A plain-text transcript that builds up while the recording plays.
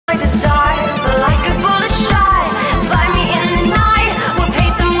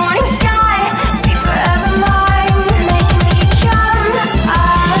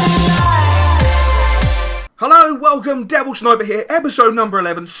everyone, Devil Sniper here, episode number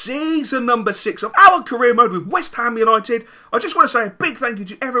 11, season number 6 of our career mode with West Ham United. I just want to say a big thank you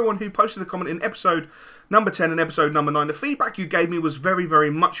to everyone who posted a comment in episode number 10 and episode number 9. The feedback you gave me was very, very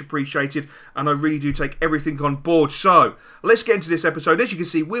much appreciated, and I really do take everything on board. So, let's get into this episode. As you can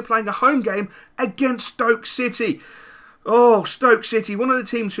see, we're playing a home game against Stoke City. Oh, Stoke City, one of the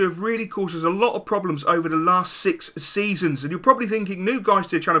teams who have really caused us a lot of problems over the last 6 seasons. And you're probably thinking, new guys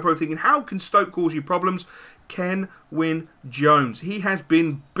to the channel, probably thinking, how can Stoke cause you problems? Kenwyne Jones. He has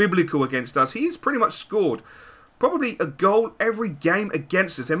been biblical against us. He has pretty much scored probably a goal every game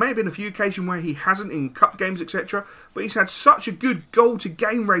against us. There may have been a few occasions where he hasn't in cup games, etc. But he's had such a good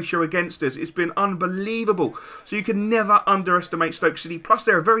goal-to-game ratio against us. It's been unbelievable. So you can never underestimate Stoke City. Plus,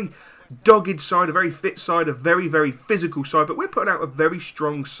 they're a very dogged side, a very fit side, a very, very physical side, but we're putting out a very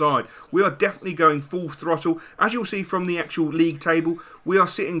strong side. We are definitely going full throttle. As you'll see from the actual league table, we are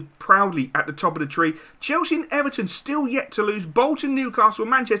sitting proudly at the top of the tree. Chelsea and Everton still yet to lose. Bolton, Newcastle,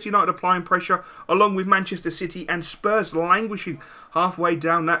 Manchester United applying pressure, along with Manchester City and Spurs languishing halfway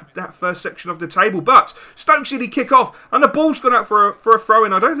down that first section of the table. But Stoke City kick off, and the ball's gone out for a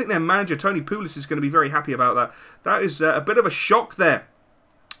throw-in. I don't think their manager, Tony Pulis, is going to be very happy about that. That is a bit of a shock there.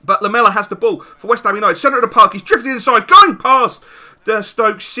 But Lamela has the ball for West Ham United. Centre of the park. He's drifted inside. Going past the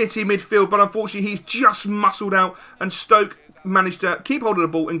Stoke City midfield. But unfortunately, he's just muscled out. And Stoke managed to keep hold of the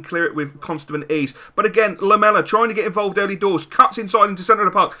ball and clear it with consummate ease. But again, Lamela trying to get involved early doors. Cuts inside into centre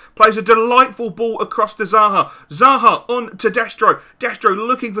of the park. Plays a delightful ball across to Zaha. Zaha on to Destro. Destro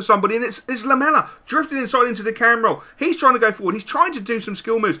looking for somebody. And it's Lamela drifting inside into the cam roll. He's trying to go forward. He's trying to do some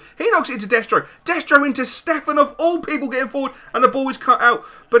skill moves. He knocks it into Destro. Destro into Stefan, of all people, getting forward. And the ball is cut out.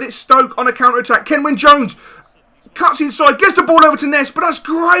 But it's Stoke on a counter-attack. Kenwyne Jones cuts inside, gets the ball over to Ness, but that's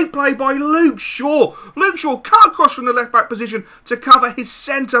great play by Luke Shaw. Luke Shaw cut across from the left-back position to cover his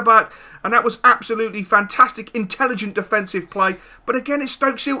centre-back, and that was absolutely fantastic, intelligent defensive play. But again, it's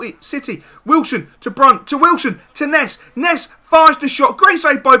Stoke City. Wilson to Brunt, to Wilson, to Ness. Ness fires the shot. Great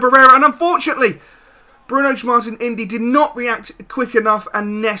save by Barrera, and unfortunately, Bruno Martin Indy did not react quick enough,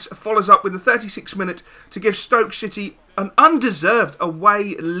 and Ness follows up with the 36th minute to give Stoke City an undeserved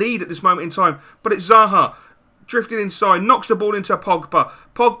away lead at this moment in time. But it's Zaha drifting inside, knocks the ball into Pogba.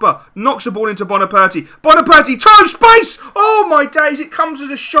 Pogba knocks the ball into Bonaperti. Bonaperti, time, space! Oh my days, it comes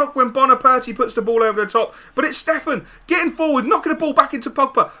as a shock when Bonaperti puts the ball over the top. But it's Stefan getting forward, knocking the ball back into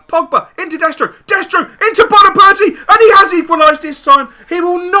Pogba. Pogba into Destro. Destro into Bonaperti, and he has equalised this time. He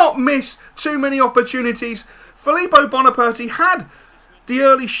will not miss too many opportunities. Filippo Bonaperti had the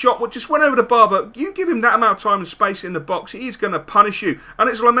early shot, which just went over the bar, but you give him that amount of time and space in the box, he's going to punish you. And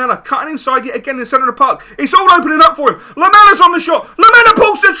it's Lamela cutting inside yet again in the centre of the park. It's all opening up for him. Lamela's on the shot. Lamela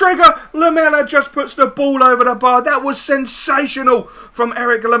pulls the trigger. Lamela just puts the ball over the bar. That was sensational from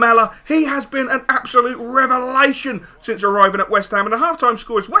Eric Lamela. He has been an absolute revelation since arriving at West Ham. And the half-time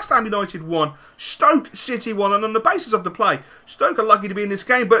score is West Ham United 1, Stoke City 1. And on the basis of the play, Stoke are lucky to be in this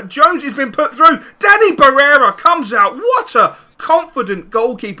game, but Jones has been put through. Danny Barrera comes out. What a confident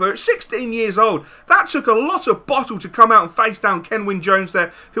goalkeeper at 16 years old. That took a lot of bottle to come out and face down Kenwyne Jones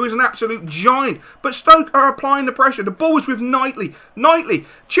there, who is an absolute giant. But Stoke are applying the pressure. The ball is with Knightley. Knightley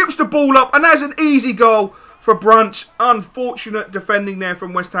chips the ball up, and that's an easy goal for Brunt. Unfortunate defending there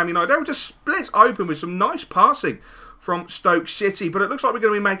from West Ham United. They were just split open with some nice passing from Stoke City. But it looks like we're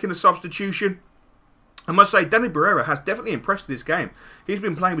going to be making a substitution. I must say, Danny Barrera has definitely impressed this game. He's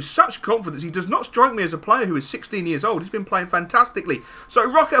been playing with such confidence. He does not strike me as a player who is 16 years old. He's been playing fantastically. So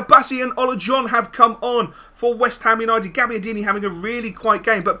Rocket Bassi and Ola John have come on for West Ham United. Gabbiadini having a really quiet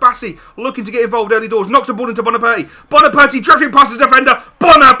game. But Bassi looking to get involved early doors. Knocks the ball into Bonaperti. Bonaperti drifting past the defender.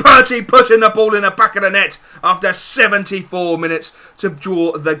 Bonaperti putting the ball in the back of the net after 74 minutes to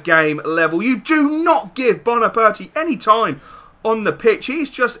draw the game level. You do not give Bonaperti any time on the pitch. He's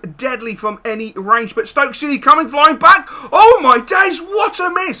just deadly from any range. But Stoke City coming flying back. Oh my days, what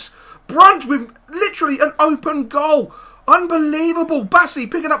a miss. Brunt with literally an open goal. Unbelievable. Bassi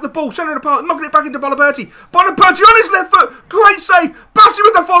picking up the ball, centre of the park, knocking it back into Bonaperti. Bonaperti on his left foot. Great save. Bassi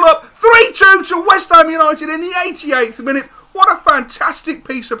with the follow-up. 3-2 to West Ham United in the 88th minute. What a fantastic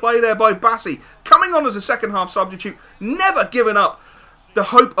piece of play there by Bassi. Coming on as a second half substitute. Never giving up the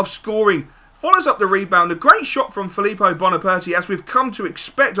hope of scoring. Follows up the rebound. A great shot from Filippo Bonaperti, as we've come to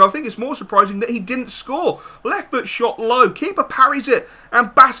expect. I think it's more surprising that he didn't score. Left foot shot low. Keeper parries it.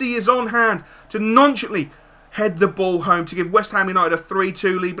 And Bassi is on hand to nonchalantly head the ball home to give West Ham United a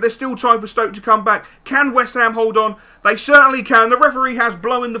 3-2 lead. But there's still time for Stoke to come back. Can West Ham hold on? They certainly can. The referee has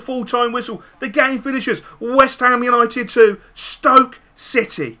blown the full-time whistle. The game finishes. West Ham United 2, Stoke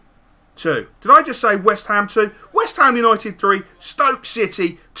City 2. Did I just say West Ham 2? West Ham United 3, Stoke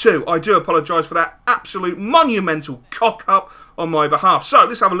City 2. I do apologise for that absolute monumental cock-up on my behalf. So,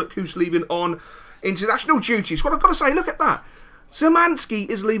 let's have a look who's leaving on international duties. What I've got to say, look at that. Szymanski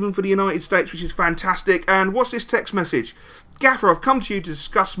is leaving for the United States, which is fantastic. And what's this text message? Gaffer, I've come to you to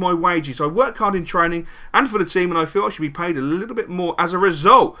discuss my wages. I work hard in training and for the team, and I feel I should be paid a little bit more as a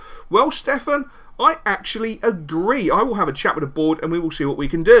result. Well, Stefan, I actually agree. I will have a chat with the board and we will see what we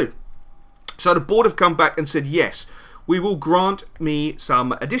can do. So the board have come back and said, yes, we will grant me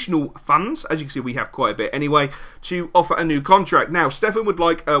some additional funds. As you can see, we have quite a bit anyway, to offer a new contract. Now, Stefan would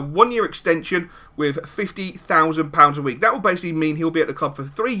like a 1-year extension with £50,000 a week. That will basically mean he'll be at the club for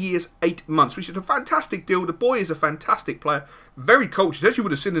 3 years, 8 months, which is a fantastic deal. The boy is a fantastic player, very cultured, as you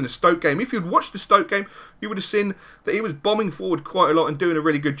would have seen in the Stoke game. If you'd watched the Stoke game, you would have seen that he was bombing forward quite a lot and doing a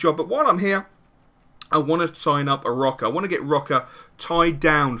really good job. But while I'm here, I want to sign up a Rocker. I want to get Rocker tied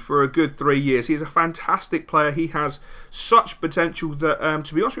down for a good 3 years. He's a fantastic player. He has such potential that,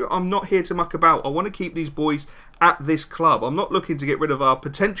 to be honest with you, I'm not here to muck about. I want to keep these boys at this club. I'm not looking to get rid of our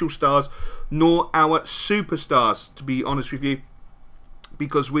potential stars nor our superstars, to be honest with you,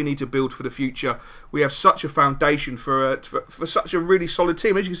 because we need to build for the future. We have such a foundation for such a really solid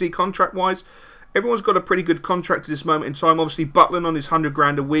team. As you can see, contract-wise, everyone's got a pretty good contract at this moment in time. Obviously, Butland on his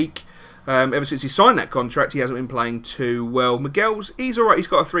 £100 a week. Ever since he signed that contract, he hasn't been playing too well. Miguel's, he's alright, he's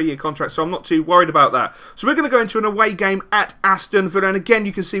got a 3-year contract, so I'm not too worried about that. So we're going to go into an away game at Aston Villa, and again,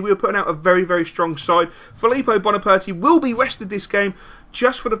 you can see we were putting out a very, very strong side. Filippo Bonaperti will be rested this game,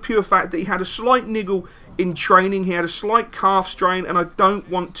 just for the pure fact that he had a slight niggle in training. He had a slight calf strain, and I don't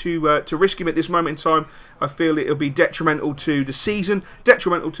want to risk him at this moment in time. I feel it'll be detrimental to the season,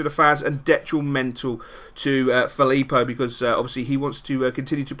 detrimental to the fans, and detrimental to Filippo, because obviously he wants to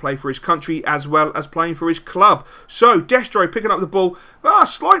continue to play for his country as well as playing for his club. So Destro picking up the ball,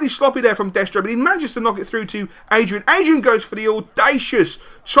 slightly sloppy there from Destro, but he manages to knock it through to Adrian. Adrian goes for the audacious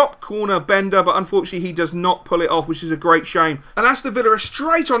top corner bender, but unfortunately he does not pull it off, which is a great shame. And Aston Villa are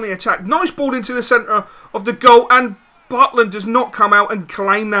straight on the attack. Nice ball into the centre of the goal, and Butland does not come out and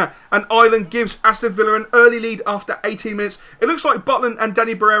claim that, and Ireland gives Aston Villa an early lead after 18 minutes. It looks like Butland and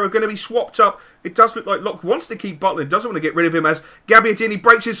Danny Barrera are going to be swapped up. It does look like Locke wants to keep Butland, doesn't want to get rid of him, as Gabbiadini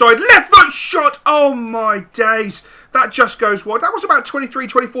breaks inside. Left foot shot! Oh my days. That just goes wide. That was about 23,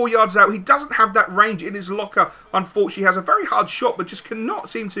 24 yards out. He doesn't have that range in his locker, unfortunately. He has a very hard shot, but just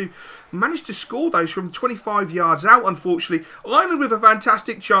cannot seem to manage to score those from 25 yards out, unfortunately. Ireland with a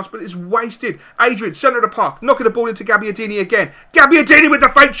fantastic chance, but it's wasted. Adrian, centre of the park, knocking the ball into Gabbiadini again. Gabbiadini with the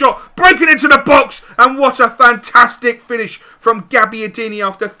fake shot, breaking into the box, and what a fantastic finish from Gabbiadini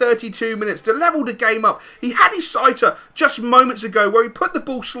after 32 minutes to level the game up. He had his sighter just moments ago where he put the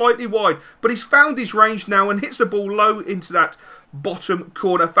ball slightly wide, but he's found his range now and hits the ball low into that bottom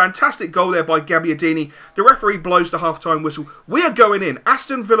corner. Fantastic goal there by Gabbiadini. The referee blows the half-time whistle. We are going in.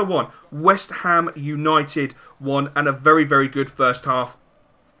 Aston Villa 1, West Ham United 1, and a very, very good first half.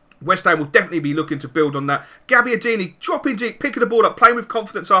 West Ham will definitely be looking to build on that. Gabbiadini dropping deep, picking the ball up, playing with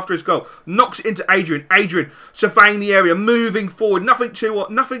confidence after his goal. Knocks it into Adrian. Adrian surveying the area, moving forward. Nothing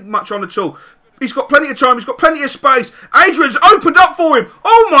much on at all. He's got plenty of time. He's got plenty of space. Adrian's opened up for him.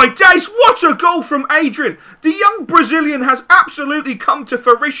 Oh my days, what a goal from Adrian. The young Brazilian has absolutely come to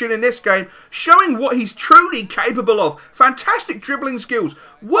fruition in this game, showing what he's truly capable of. Fantastic dribbling skills.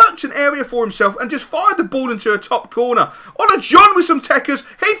 Worked an area for himself and just fired the ball into a top corner. On a John with some techers.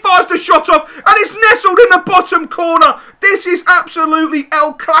 He fires the shot off and it's nestled in the bottom corner. This is absolutely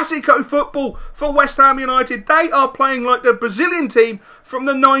El Clasico football for West Ham United. They are playing like the Brazilian team from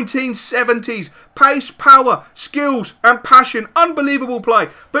the 1970s. Pace, power, skills and passion. Unbelievable play.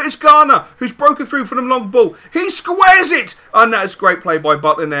 But it's Garner who's broken through for the long ball. He squares it. And that is great play by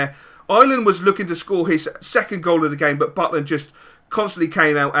Butland there. Ireland was looking to score his second goal of the game, but Butland just constantly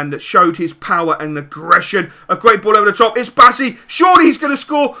came out and showed his power and aggression. A great ball over the top. It's Bassi. Surely he's going to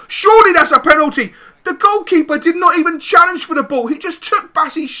score. Surely that's a penalty. The goalkeeper did not even challenge for the ball. He just took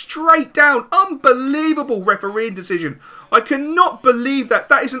Bassi straight down. Unbelievable refereeing decision. I cannot believe that.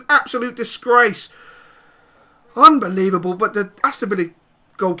 That is an absolute disgrace. Unbelievable. But the Aston Villa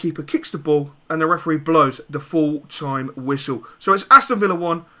goalkeeper kicks the ball and the referee blows the full-time whistle. So it's Aston Villa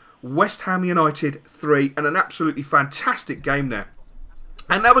 1, West Ham United 3, and an absolutely fantastic game there.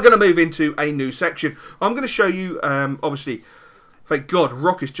 And now we're going to move into a new section. I'm going to show you, obviously, thank God,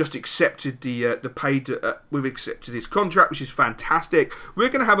 Rock has just accepted the paid. We've accepted his contract, which is fantastic. We're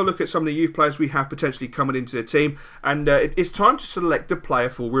going to have a look at some of the youth players we have potentially coming into the team, and it's time to select the player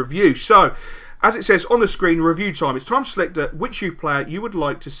for review. So, As it says on the screen, review time. It's time to select which youth player you would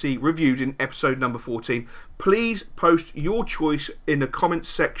like to see reviewed in episode number 14. Please post your choice in the comments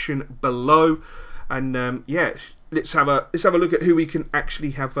section below. And yeah, let's have a look at who we can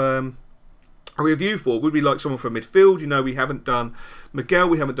actually have a review for. Would we like someone from midfield? You know, we haven't done Miguel,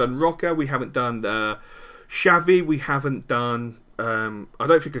 we haven't done Roca, we haven't done Xavi, we haven't done. I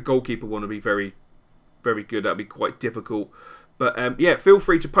don't think a goalkeeper want to be very, very good. That'd be quite difficult. But yeah, feel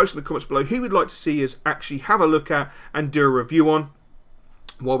free to post in the comments below who we'd like to see us actually have a look at and do a review on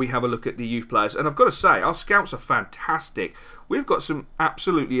while we have a look at the youth players. And I've got to say, our scouts are fantastic. We've got some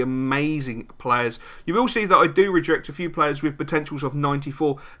absolutely amazing players. You will see that I do reject a few players with potentials of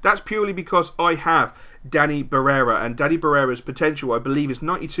 94. That's purely because I have Danny Barrera, and Danny Barrera's potential, I believe, is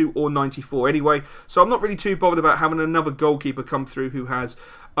 92 or 94 anyway. So I'm not really too bothered about having another goalkeeper come through who has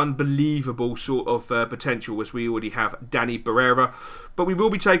unbelievable sort of potential, as we already have Danny Barrera. But we will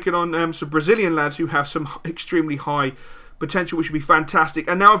be taking on some Brazilian lads who have some extremely high potential, which would be fantastic.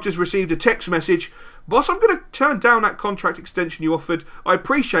 And now I've just received a text message. Boss, I'm going to turn down that contract extension you offered. I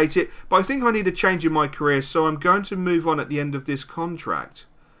appreciate it, but I think I need a change in my career, so I'm going to move on at the end of this contract.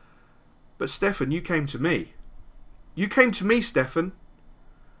 But Stefan, you came to me. You came to me, Stefan.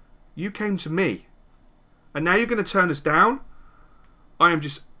 You came to me. And now you're going to turn us down? I am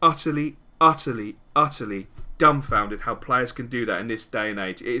just utterly, utterly, utterly dumbfounded how players can do that in this day and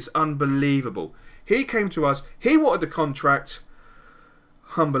age. It is unbelievable. He came to us. He wanted the contract.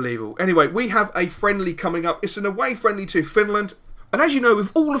 Unbelievable. Anyway, we have a friendly coming up. It's an away friendly to Finland. And as you know,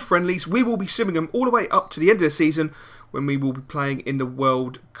 with all the friendlies, we will be simming them all the way up to the end of the season when we will be playing in the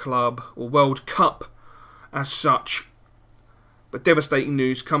World Club or World Cup as such. But devastating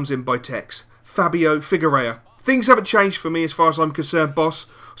news comes in by text. Fabio Figueiredo. Things haven't changed for me as far as I'm concerned, boss.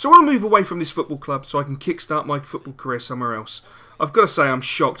 So I want to move away from this football club so I can kickstart my football career somewhere else. I've got to say I'm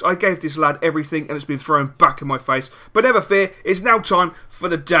shocked. I gave this lad everything and it's been thrown back in my face. But never fear, it's now time for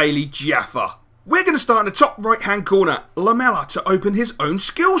the Daily Jaffa. We're going to start in the top right-hand corner. Lamela to open his own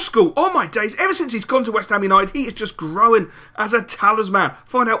skills school. Oh my days, ever since he's gone to West Ham United, he is just growing as a talisman.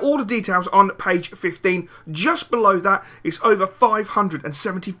 Find out all the details on page 15. Just below that is over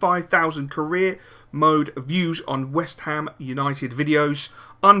 575,000 career mode views on West Ham United videos.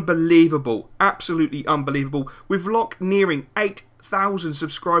 Unbelievable. Absolutely unbelievable. With Locke nearing 8,000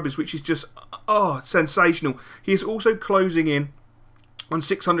 subscribers, which is just sensational. He is also closing in on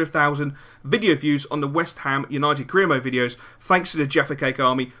 600,000 video views on the West Ham United career mode videos, thanks to the Jaffa Cake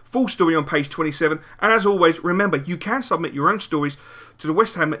Army. Full story on page 27. And as always, remember, you can submit your own stories to the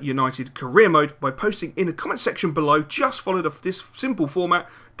West Ham United career mode by posting in the comment section below. Just follow this simple format,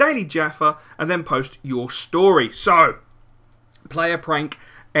 Daily Jaffa, and then post your story. So, player prank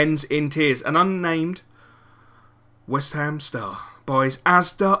ends in tears. An unnamed West Ham star buys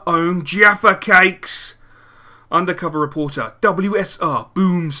Asda own Jaffa Cakes. Undercover reporter WSR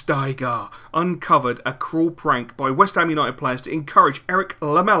Boomsteiger uncovered a cruel prank by West Ham United players to encourage Eric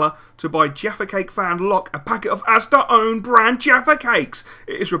Lamela to buy Jaffa Cake fan Locke a packet of Asda own brand Jaffa Cakes.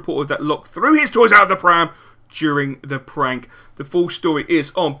 It is reported that Locke threw his toys out of the pram during the prank. The full story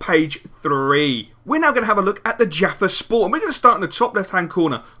is on page 3. We're now going to have a look at the Jaffa Sport, and we're going to start in the top left hand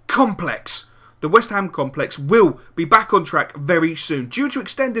corner. Complex. The West Ham complex will be back on track very soon. Due to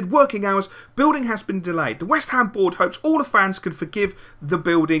extended working hours, building has been delayed. The West Ham board hopes all the fans can forgive the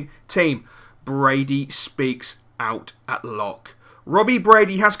building team. Brady speaks out at Locke. Robbie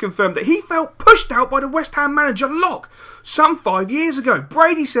Brady has confirmed that he felt pushed out by the West Ham manager Locke some 5 years ago.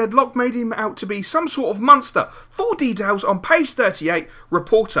 Brady said Locke made him out to be some sort of monster. Full details on page 38,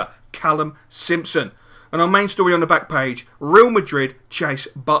 reporter Callum Simpson. And our main story on the back page, Real Madrid chase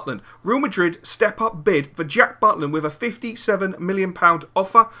Butland. Real Madrid step-up bid for Jack Butland with a £57 million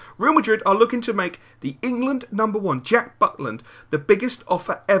offer. Real Madrid are looking to make the England #1 Jack Butland the biggest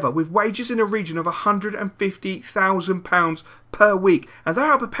offer ever, with wages in a region of £150,000 per week. And they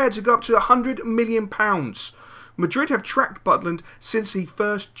are prepared to go up to £100 million. Madrid have tracked Butland since he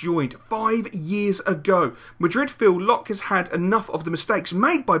first joined 5 years ago. Madrid feel Locke has had enough of the mistakes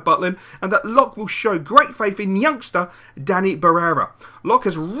made by Butland and that Locke will show great faith in youngster Danny Barrera. Locke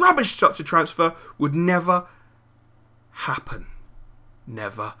has rubbished such a transfer would never happen.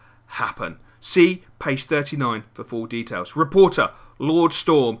 Never happen. See page 39 for full details. Reporter Lord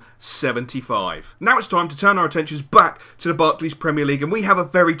Storm 75. Now it's time to turn our attentions back to the Barclays Premier League, and we have a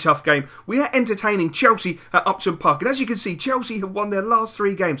very tough game. We are entertaining Chelsea at Upton Park, and as you can see, Chelsea have won their last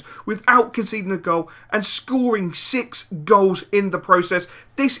 3 games without conceding a goal and scoring 6 goals in the process.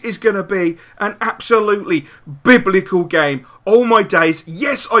 This is going to be an absolutely biblical game All my days,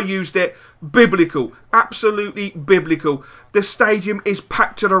 yes, I used it. Biblical. Absolutely biblical. The stadium is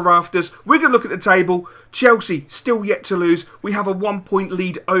packed to the rafters. We're going to look at the table. Chelsea still yet to lose. We have a 1-point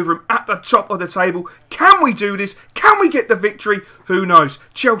lead over them at the top of the table. Can we do this? Can we get the victory? Who knows?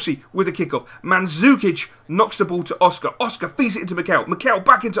 Chelsea with a kickoff. Mandzukic knocks the ball to Oscar. Oscar feeds it into Mikel. Mikel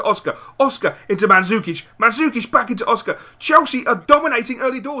back into Oscar. Oscar into Mandzukic. Mandzukic back into Oscar. Chelsea are dominating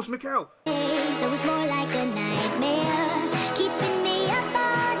early doors. Mikel.